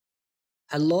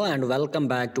Hello and welcome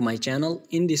back to my channel.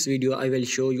 In this video, I will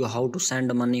show you how to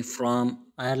send money from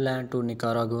Ireland to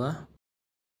Nicaragua.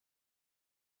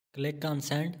 Click on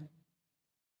send.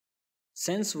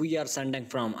 Since we are sending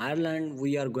from Ireland,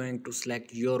 we are going to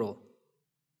select Euro.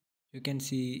 You can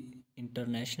see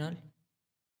international.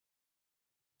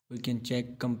 We can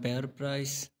check compare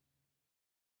price,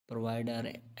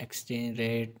 provider exchange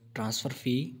rate, transfer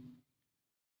fee.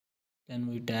 Then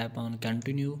we tap on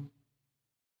continue.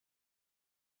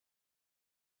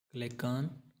 Click on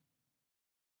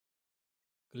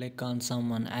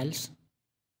someone else.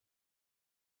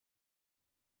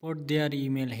 Put their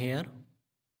email here.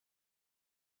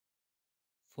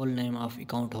 Full name of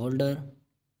account holder,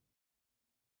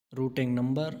 routing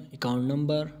number, account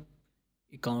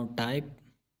type.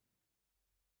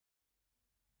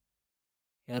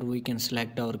 Here we can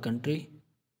select our country.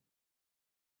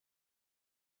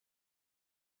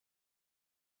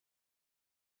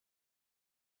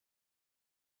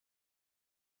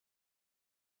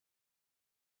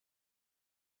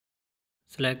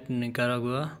 Select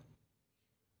Nicaragua.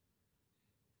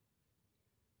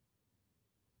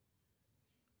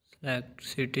 Select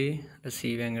city,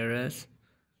 receiving address,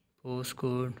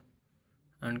 postcode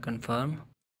and confirm.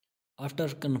 After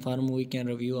confirm, we can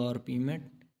review our payment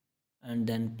and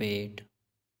then pay it.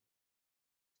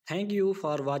 Thank you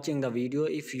for watching the video.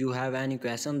 If you have any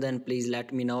question, then please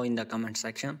let me know in the comment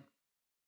section.